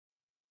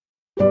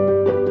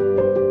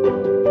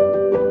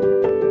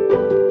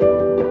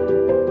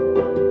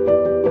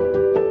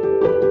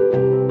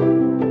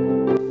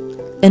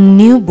A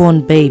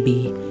newborn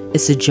baby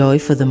is a joy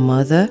for the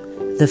mother,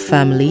 the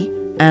family,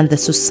 and the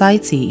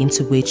society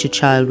into which a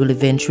child will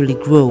eventually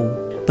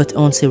grow. But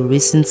until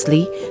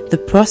recently, the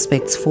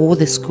prospects for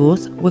this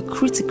growth were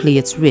critically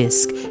at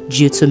risk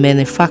due to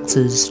many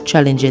factors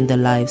challenging the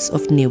lives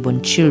of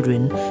newborn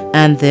children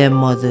and their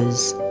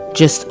mothers.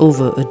 Just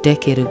over a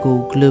decade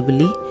ago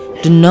globally,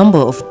 the number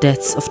of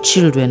deaths of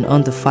children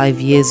under 5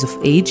 years of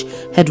age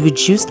had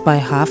reduced by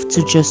half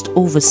to just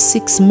over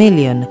 6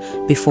 million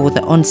before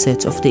the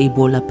onset of the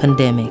Ebola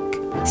pandemic.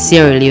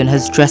 Sierra Leone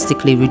has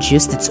drastically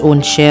reduced its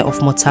own share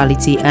of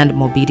mortality and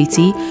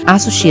morbidity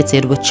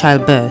associated with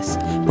childbirth,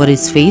 but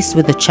is faced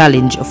with the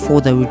challenge of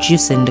further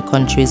reducing the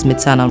country's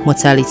maternal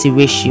mortality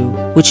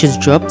ratio, which has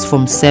dropped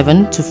from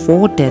 7 to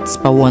 4 deaths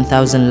per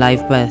 1,000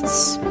 live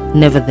births.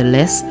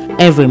 Nevertheless,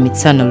 every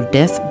maternal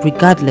death,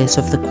 regardless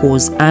of the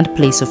cause and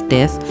place of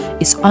death,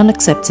 is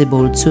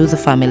unacceptable to the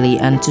family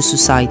and to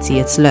society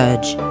at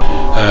large.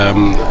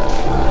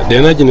 The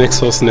Energy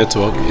Nexus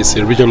Network is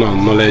a regional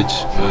knowledge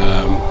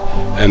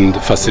and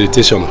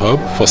facilitation hub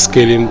for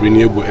scaling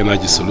renewable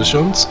energy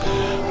solutions.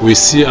 We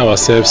see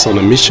ourselves on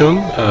a mission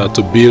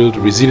to build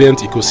resilient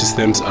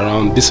ecosystems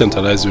around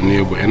decentralized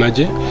renewable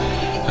energy.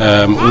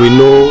 We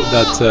know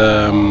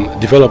that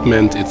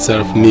development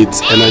itself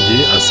needs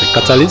energy as a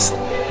catalyst,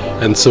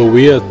 and so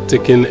we are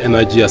taking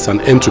energy as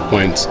an entry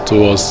point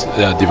towards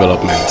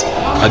development.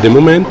 At the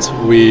moment,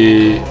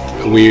 we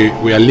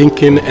are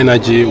linking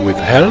energy with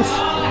health,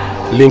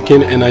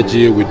 linking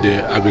energy with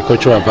the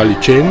agricultural value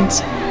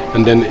chains,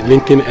 and then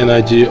linking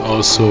energy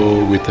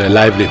also with a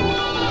livelihood.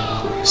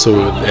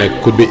 So there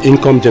could be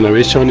income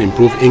generation,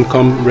 improve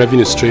income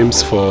revenue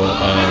streams for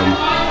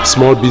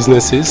small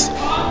businesses,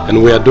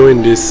 and we are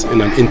doing this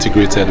in an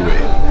integrated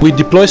way. We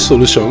deploy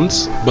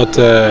solutions, but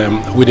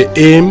with the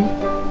aim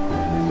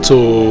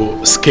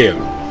to scale.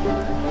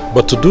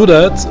 But to do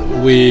that,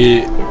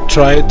 we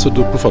try to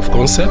do proof of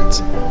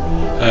concept.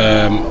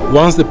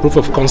 Once the proof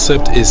of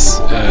concept is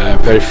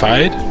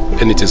verified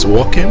and it is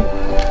working,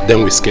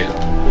 then we scale.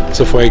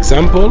 So for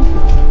example,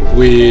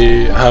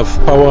 we have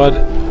powered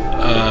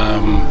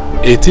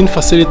 18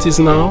 facilities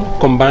now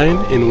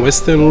combined in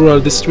Western Rural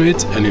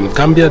District and in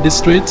Cambia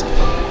District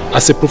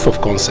as a proof of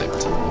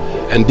concept.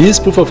 And these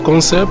proof of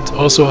concept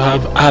also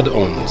have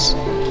add-ons.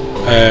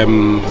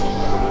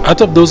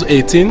 Out of those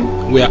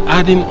 18, we are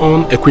adding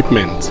on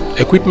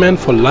equipment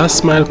for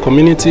last mile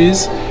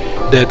communities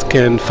that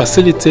can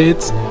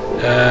facilitate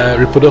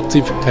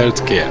reproductive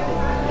health care.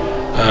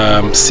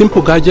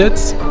 Simple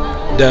gadgets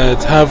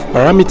that have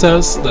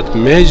parameters that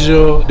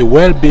measure the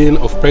well-being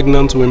of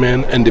pregnant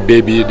women and the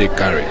baby they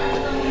carry.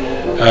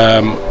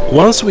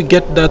 Once we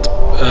get that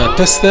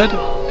tested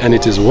and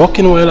it is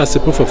working well as a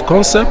proof of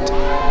concept,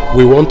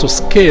 we want to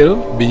scale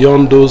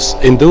beyond those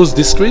in those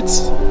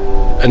districts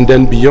and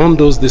then beyond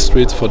those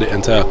districts for the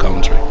entire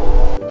country.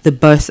 The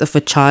birth of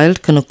a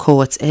child can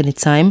occur at any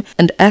time,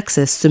 and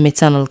access to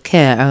maternal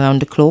care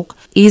around the clock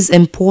is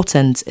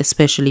important,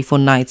 especially for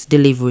night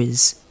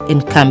deliveries.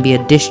 In Cambia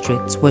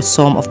District, where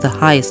some of the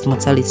highest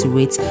mortality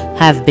rates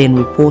have been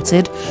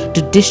reported,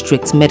 the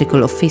district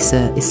medical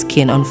officer is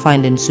keen on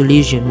finding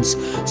solutions,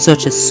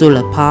 such as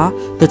solar power,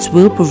 that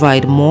will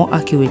provide more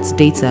accurate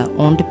data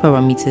on the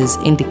parameters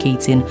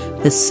indicating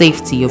the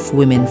safety of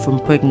women from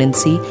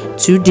pregnancy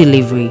to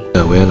delivery.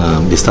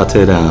 They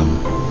started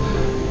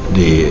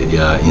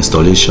their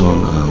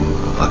installation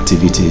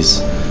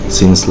activities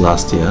since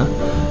last year,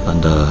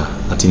 and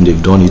I think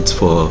they've done it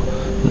for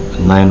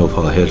 9 of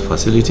our health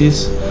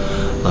facilities,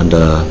 and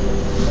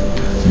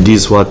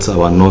this is what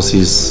our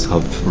nurses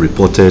have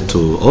reported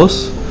to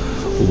us.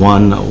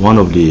 One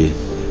of the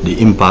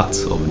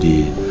impacts of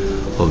the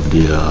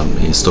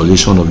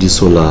installation of this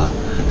solar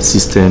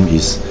system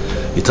is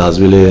it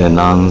has really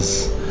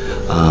enhanced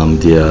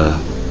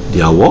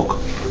their work,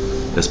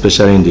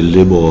 especially in the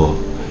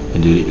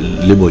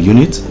labor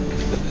unit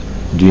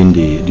during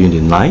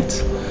the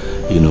night,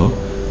 you know.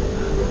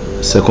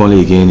 Secondly,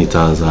 again, it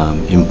has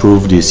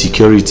improved the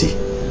security,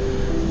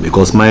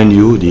 because mind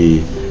you,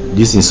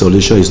 this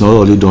installation is not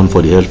only done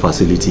for the health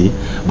facility,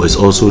 but it's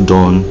also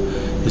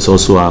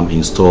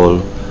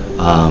installed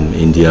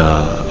in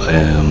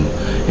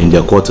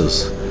their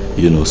quarters,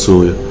 you know.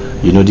 So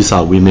you know, these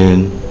are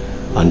women,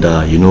 and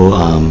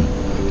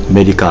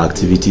medical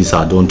activities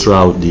are done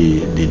throughout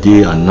the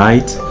day and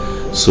night.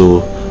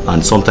 So,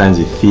 and sometimes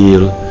they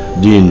feel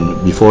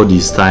before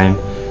this time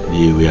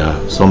they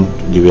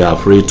were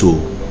afraid to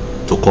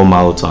come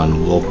out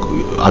and walk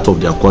out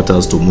of their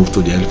quarters to move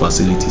to the health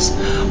facilities.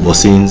 But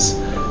since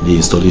the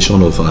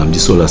installation of the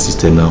solar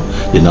system now,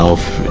 they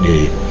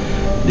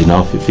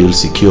now feel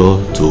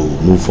secure to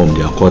move from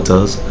their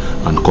quarters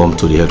and come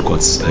to the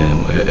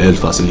health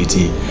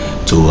facility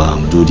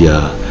to do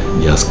their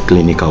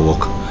clinical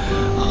work.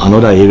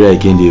 Another area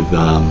again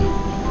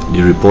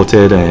they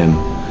reported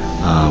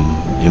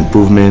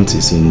improvement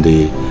is in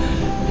the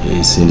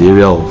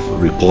area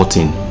of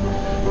reporting.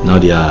 Now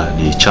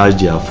they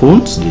charge their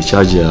phones, they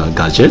charge their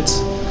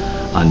gadgets,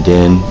 and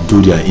then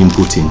do their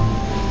inputting,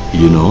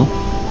 you know,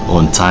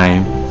 on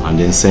time, and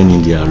then send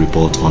in their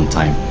report on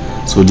time.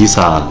 So these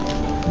are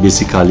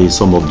basically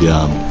some of the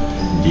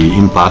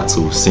impacts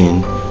we've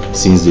seen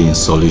since the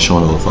installation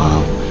of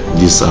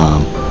this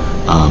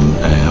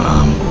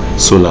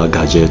solar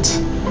gadget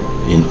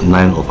in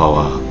 9 of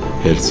our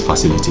health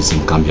facilities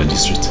in Cambia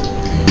district.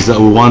 This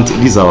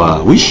is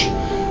our wish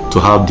to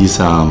have this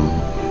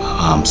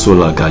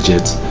solar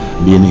gadget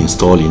being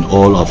installed in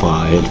all of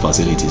our health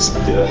facilities.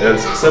 The health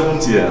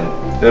 70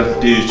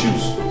 health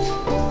DHUs.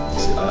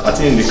 I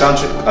think in the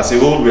country as a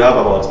whole we have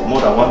about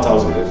more than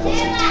 1,000 health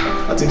facilities.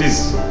 I think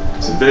this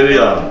is a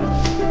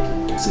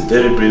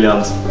very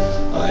brilliant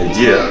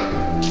idea,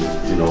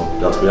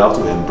 that we have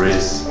to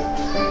embrace,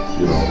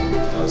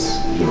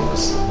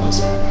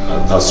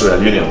 as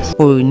Sierra Unions.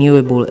 For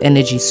renewable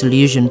energy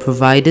solution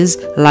providers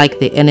like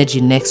the Energy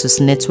Nexus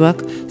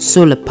Network,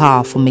 solar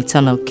power for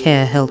maternal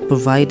care health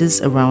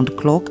providers around the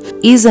clock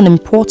is an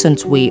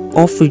important way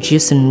of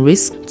reducing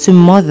risk to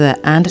mother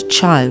and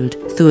child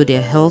through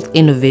their health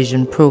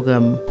innovation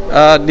program.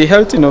 The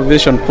health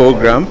innovation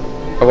program,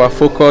 our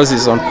focus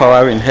is on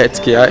powering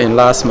healthcare in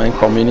last mile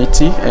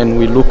community, and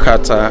we look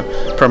at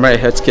primary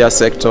healthcare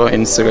sector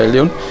in Sierra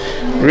Leone.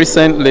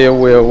 Recently,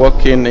 we're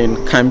working in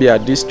Cambia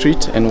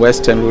district and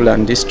Western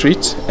Ruland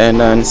district,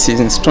 and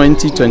since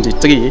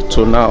 2023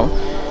 to now,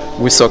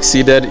 we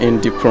succeeded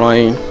in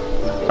deploying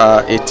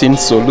 18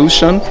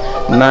 solutions,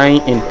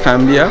 9 in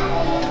Cambia,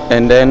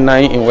 and then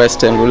 9 in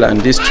Western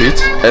Ruland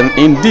district. And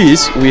in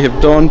this, we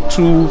have done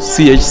 2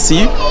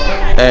 CHC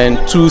and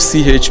 2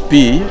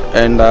 CHP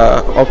and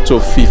up to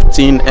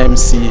 15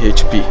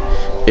 MCHP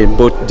in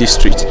both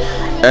districts.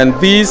 And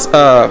these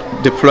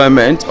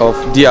deployment of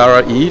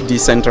DRE,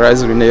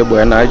 Decentralized Renewable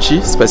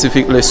Energy,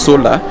 specifically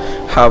solar,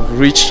 have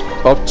reached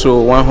up to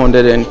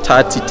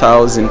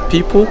 130,000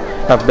 people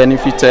have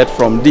benefited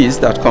from this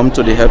that come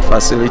to the health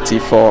facility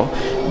for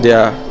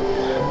their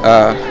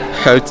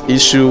health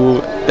issue,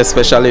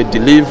 especially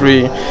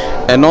delivery.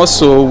 And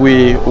also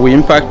we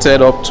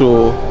impacted up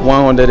to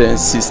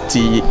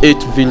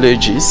 168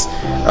 villages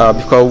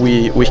because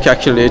we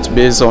calculate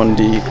based on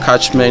the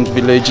catchment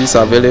villages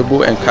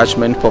available and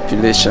catchment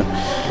population.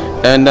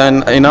 And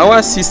then in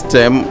our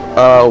system,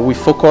 we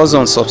focus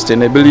on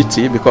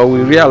sustainability because we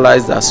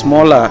realize that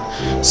smaller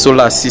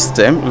solar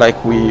system,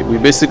 like we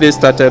basically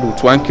started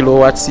with 1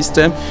 kilowatt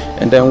system,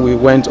 and then we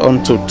went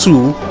on to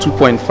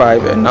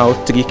 2.5, and now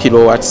 3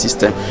 kilowatt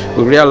system.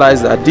 We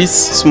realize that this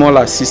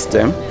smaller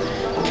system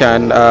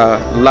can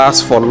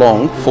last for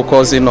long,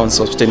 focusing on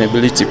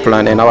sustainability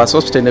plan. And our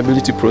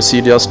sustainability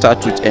procedures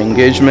start with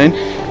engagement.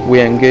 We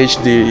engage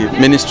the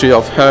Ministry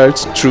of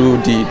Health through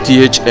the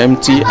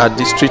DHMT at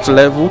district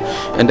level,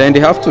 and then they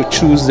have to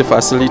choose the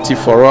facility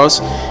for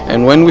us.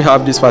 And when we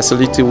have this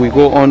facility, we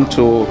go on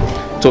to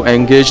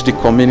engage the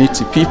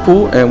community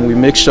people, and we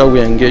make sure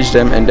we engage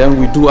them, and then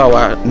we do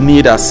our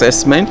need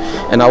assessment.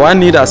 And our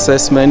need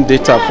assessment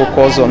data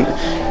focus on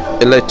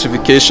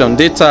electrification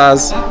data,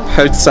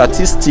 health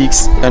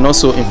statistics, and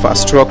also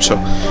infrastructure.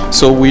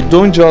 So we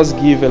don't just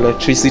give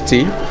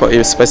electricity for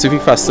a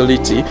specific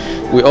facility,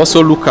 we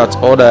also look at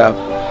other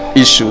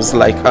issues,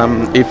 like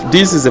if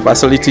this is a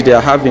facility they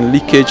are having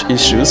leakage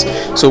issues,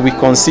 so we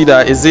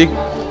consider, is it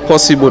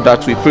possible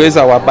that we place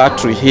our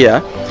battery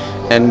here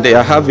and they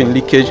are having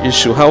leakage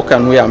issue, how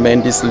can we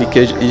amend this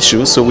leakage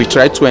issue? So we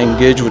try to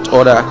engage with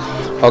other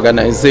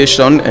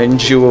organization,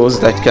 NGOs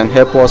that can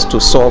help us to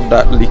solve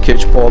that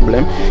leakage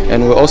problem.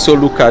 And we also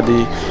look at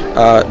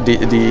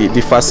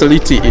the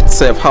facility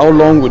itself. How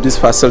long would this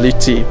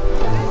facility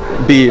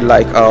be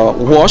like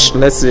wash?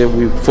 Let's say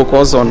we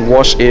focus on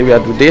wash area.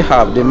 Do they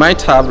have? They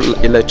might have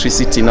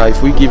electricity now.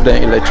 If we give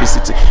them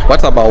electricity,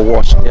 what about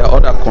wash? There are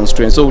other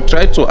constraints. So we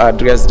try to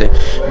address them.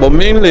 But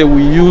mainly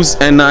we use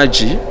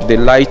energy, the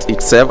light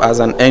itself, as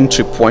an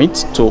entry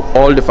point to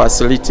all the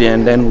facility,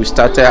 and then we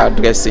started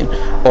addressing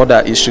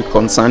other issues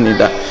concerning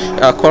that.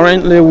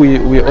 Currently,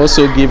 we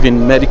also give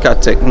in medical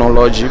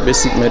technology,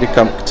 basic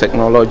medical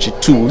technology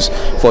tools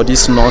for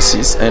these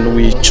nurses, and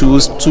we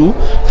choose 2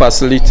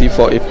 facilities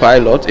for a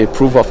pilot, a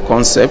proof of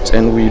concept,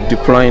 and we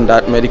deploy in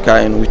that medical,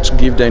 and we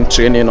give them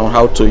training on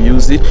how to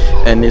use it.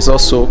 And it's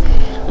also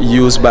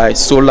used by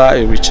solar,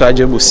 a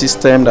rechargeable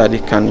system that they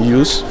can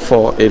use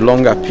for a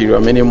longer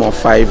period, minimum of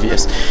 5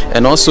 years.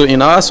 And also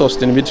in our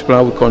sustainability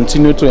plan, we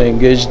continue to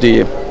engage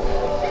the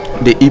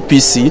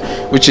EPC,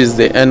 which is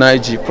the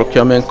energy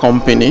procurement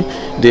company.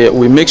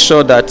 We make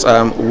sure that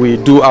we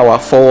do our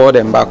forward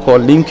and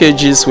backward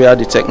linkages, where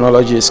the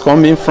technology is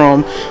coming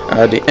from,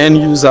 the end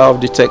user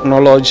of the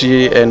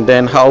technology, and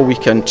then how we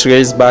can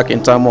trace back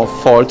in terms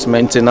of fault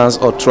maintenance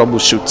or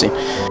troubleshooting.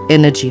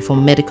 Energy for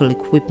medical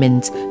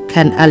equipment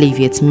can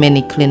alleviate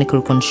many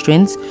clinical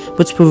constraints,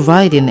 but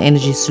providing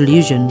energy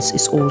solutions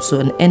is also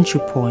an entry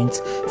point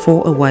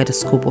for a wider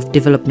scope of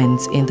development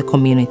in the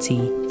community.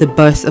 The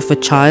birth of a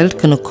child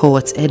can occur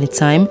at any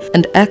time,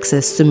 and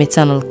access to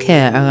maternal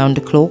care around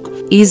the clock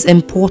is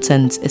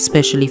important,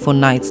 especially for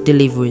night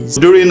deliveries.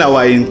 During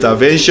our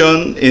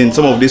intervention in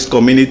some of these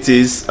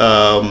communities,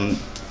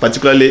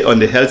 particularly on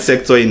the health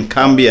sector in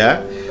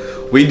Cambia,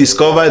 we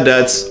discovered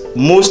that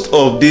most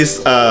of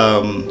these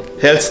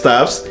health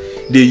staffs,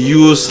 they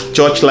use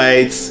church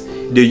lights,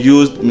 they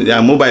use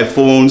their mobile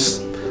phones,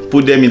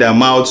 put them in their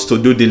mouths to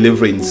do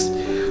deliverings.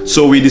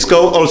 So we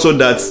discovered also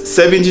that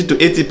 70 to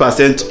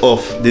 80%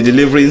 of the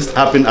deliverings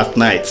happen at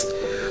night.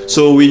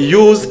 So we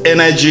use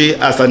energy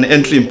as an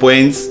entry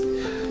point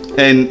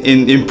and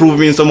in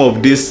improving some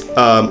of these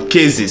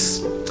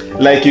cases.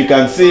 Like you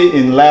can see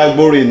in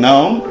Library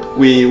now,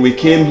 we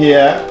came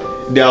here,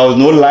 there was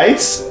no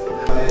lights.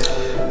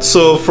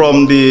 So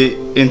from the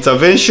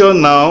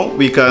intervention now,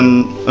 we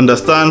can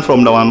understand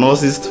from our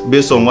nurses,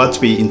 based on what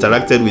we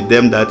interacted with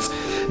them, that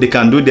they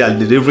can do their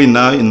delivery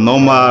now in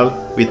normal,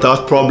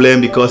 without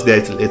problem, because there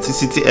is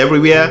electricity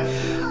everywhere.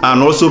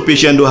 And also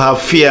patients don't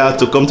have fear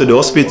to come to the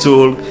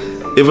hospital,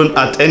 even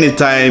at any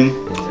time.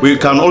 We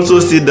can also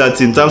see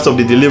that in terms of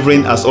the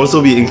delivering has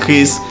also been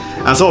increased.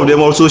 And some of them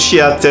also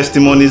share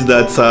testimonies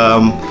that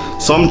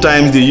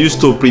sometimes they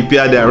used to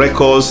prepare their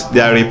records,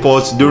 their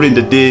reports during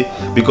the day,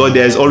 because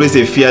there is always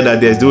a fear that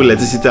there is no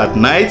electricity at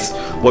night.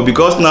 But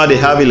because now they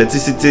have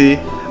electricity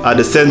at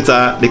the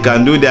center, they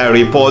can do their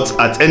reports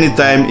at any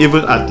time,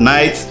 even at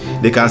night.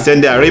 They can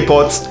send their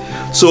reports.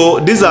 So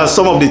these are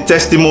some of the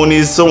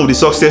testimonies, some of the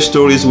success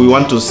stories we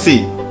want to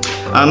see.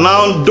 And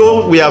now,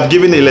 though we have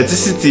given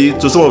electricity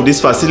to some of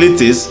these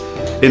facilities,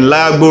 in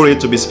Library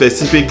to be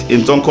specific,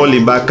 in Tonko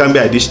Limba,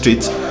 Kambia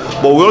district,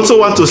 but we also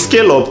want to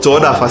scale up to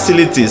other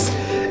facilities.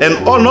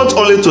 And not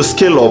only to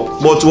scale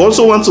up, but we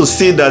also want to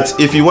see that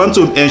if you want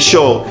to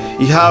ensure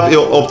you have an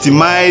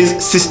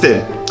optimized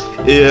system,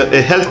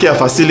 a healthcare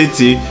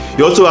facility,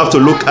 you also have to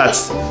look at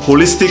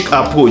holistic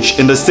approach,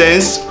 in the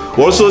sense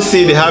we also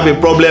see they have a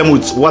problem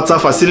with water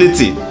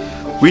facility,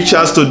 which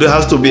has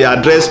to be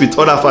addressed with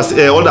other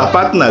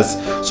partners.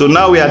 So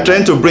now we are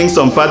trying to bring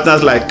some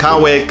partners like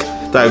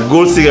CAWEC, like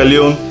Gold Sierra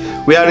Leone,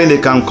 wherein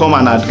they can come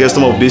and address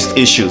some of these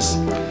issues.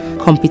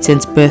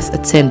 Competent birth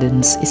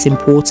attendance is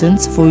important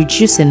for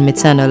reducing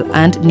maternal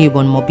and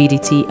newborn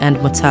morbidity and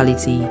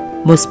mortality.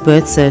 Most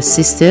births are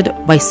assisted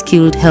by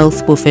skilled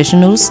health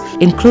professionals,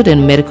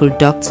 including medical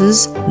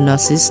doctors,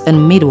 nurses,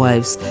 and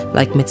midwives,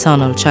 like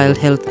maternal child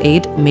health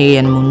aide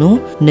Marianne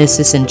Munu,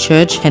 nurses in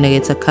church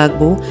Henrietta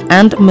Kagbo,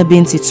 and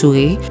Mabinti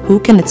Toure, who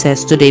can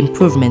attest to the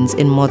improvements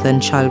in mother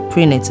and child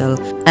prenatal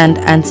and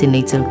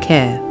antenatal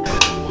care.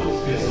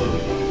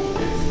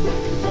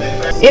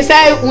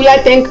 Inside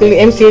Ula Tank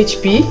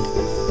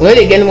MCHP, we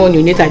only get more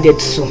neonatal death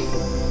so.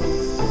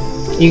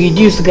 You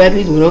reduce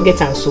gradually, we don't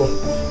get and so.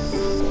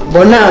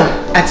 But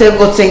now, I tell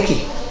God thank you.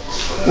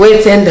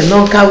 We Tenn the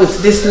non-car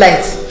with this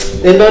light.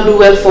 They don't do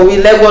well for we.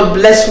 Let God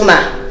bless you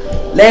now.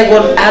 Let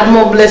God add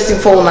more blessing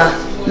for you now.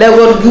 Let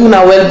God give you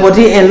now well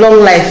body and long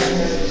life.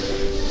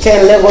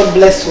 Tenn, let God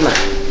bless you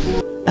now.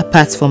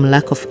 Apart from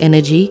lack of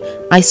energy,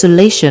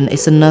 isolation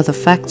is another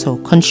factor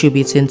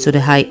contributing to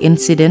the high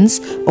incidence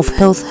of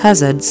health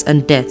hazards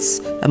and deaths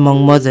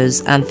among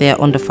mothers and their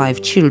under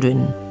 5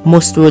 children.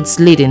 Most roads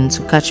leading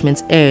to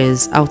catchment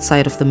areas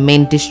outside of the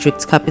main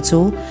district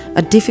capital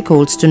are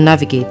difficult to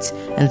navigate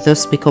and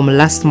thus become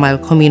last-mile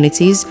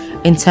communities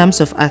in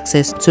terms of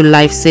access to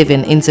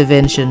life-saving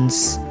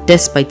interventions.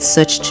 Despite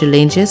such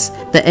challenges,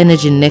 the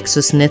Energy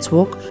Nexus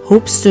Network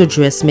hopes to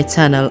address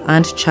maternal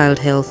and child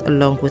health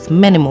along with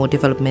many more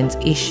development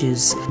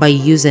issues by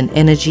using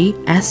energy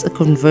as a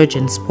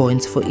convergence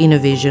point for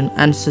innovation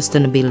and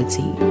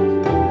sustainability.